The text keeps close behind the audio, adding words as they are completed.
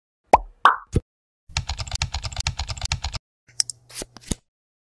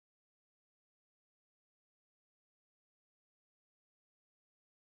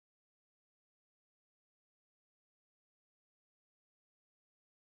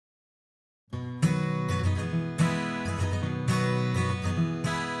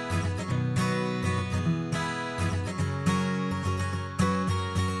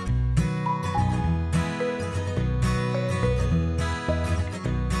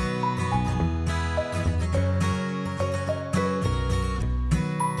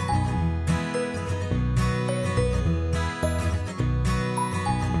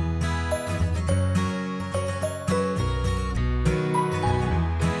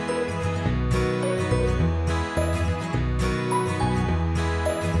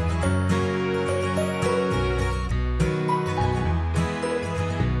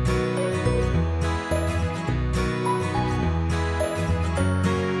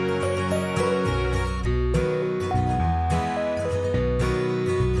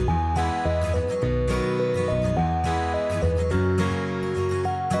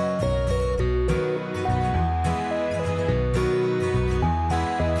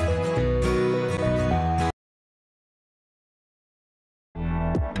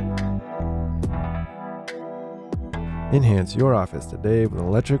Enhance your office today with an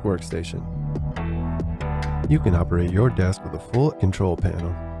electric workstation. You can operate your desk with a full control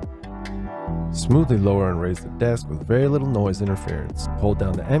panel. Smoothly lower and raise the desk with very little noise interference. Hold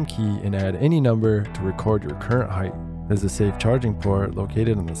down the M key and add any number to record your current height. There's a safe charging port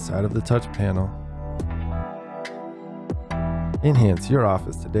located on the side of the touch panel. Enhance your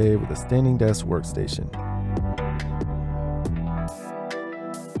office today with a standing desk workstation.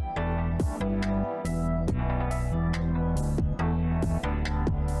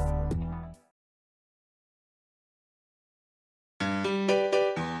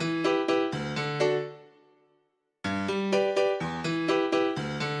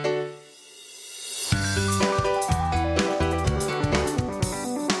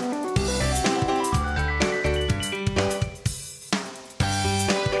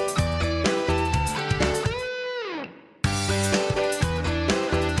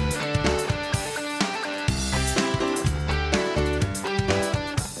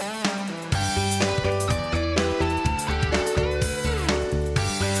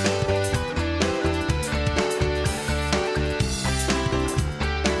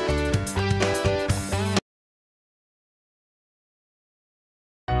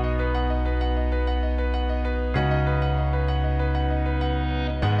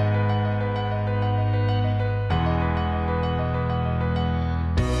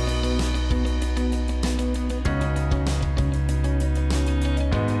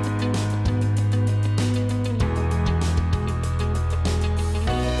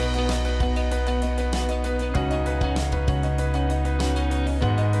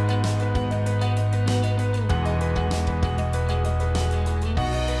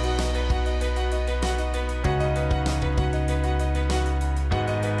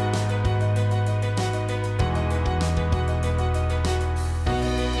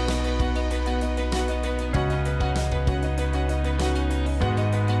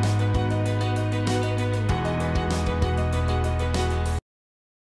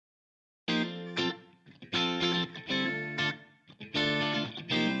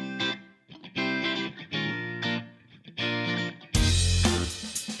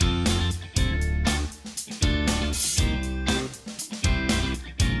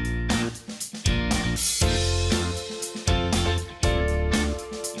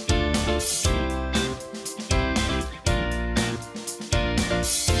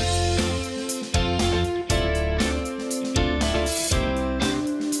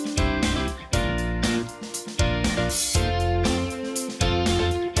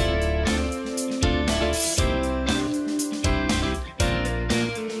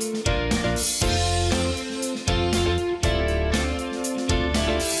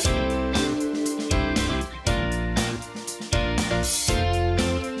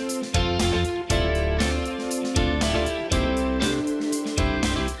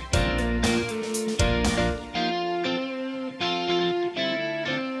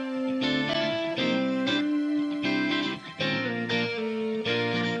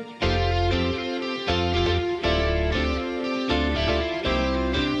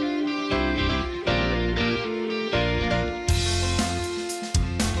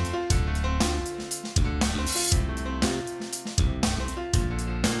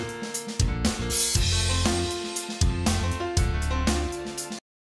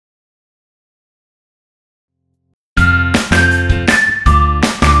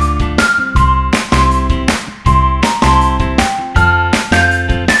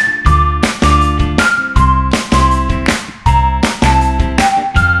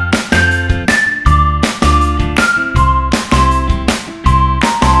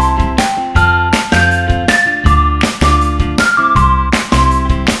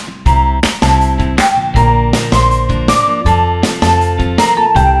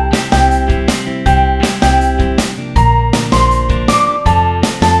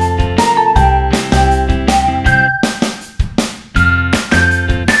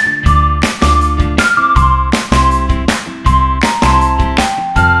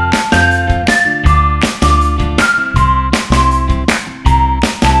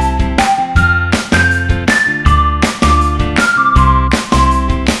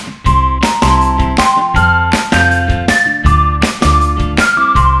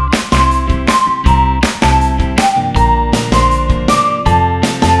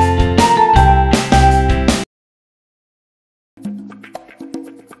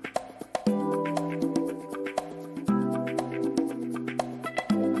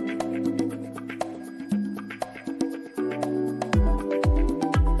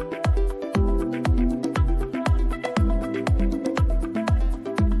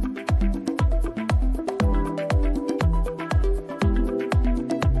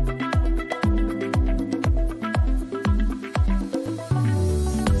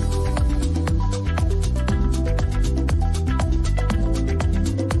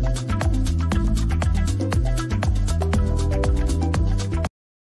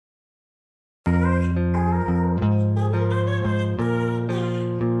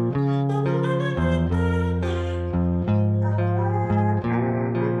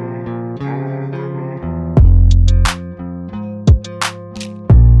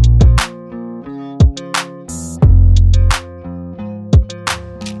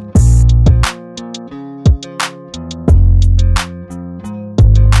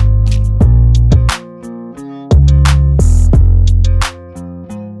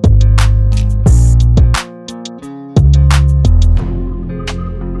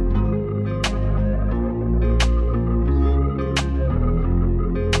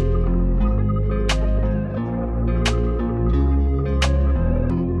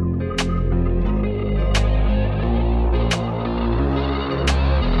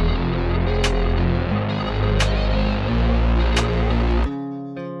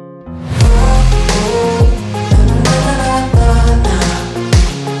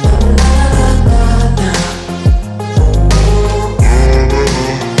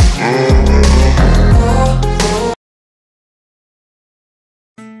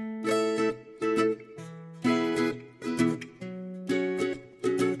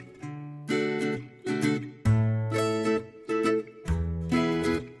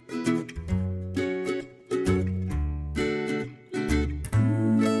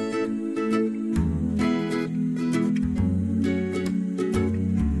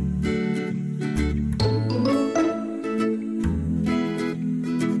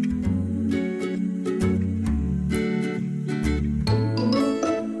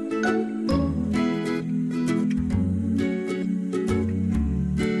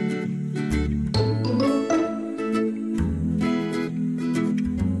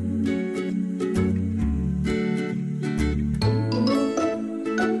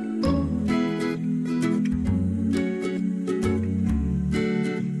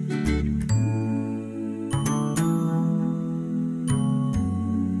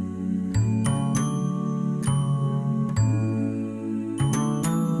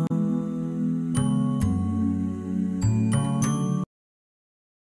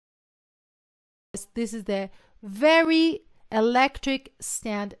 this is the Vari electric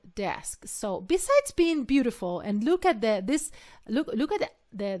stand desk. So besides being beautiful, and look at look at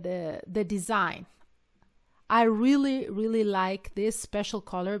the design. I really like this special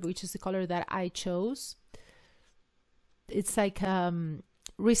color, which is the color that I chose. It's like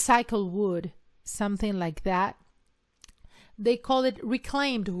recycled wood, something like that. They call it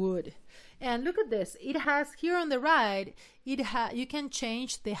reclaimed wood. And look at this. It has here on the right, you can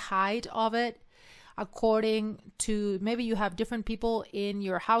change the height of it according to, maybe you have different people in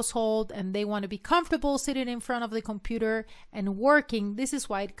your household and they want to be comfortable sitting in front of the computer and working. This is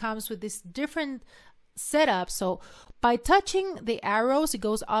why it comes with this different setup. So by touching the arrows, it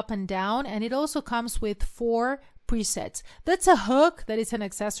goes up and down, and it also comes with 4 presets. That's a hook. That is an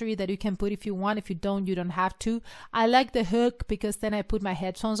accessory that you can put if you want. If you don't, you don't have to. I like the hook because then I put my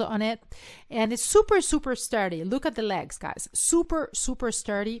headphones on it, and it's super sturdy. Look at the legs, guys. Super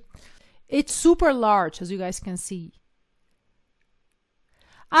sturdy. It's super large, as you guys can see.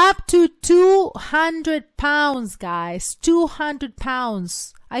 Up to 200 pounds, guys. 200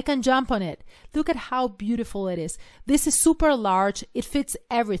 pounds. I can jump on it. Look at how beautiful it is. This is super large. It fits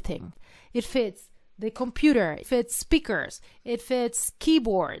everything. It fits the computer, it fits speakers, it fits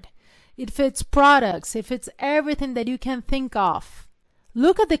keyboard, it fits products, it fits everything that you can think of.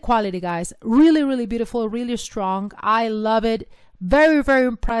 Look at the quality, guys. Really beautiful, really strong. I love it. Very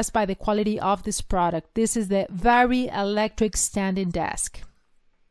impressed by the quality of this product. This is the Vari electric standing desk.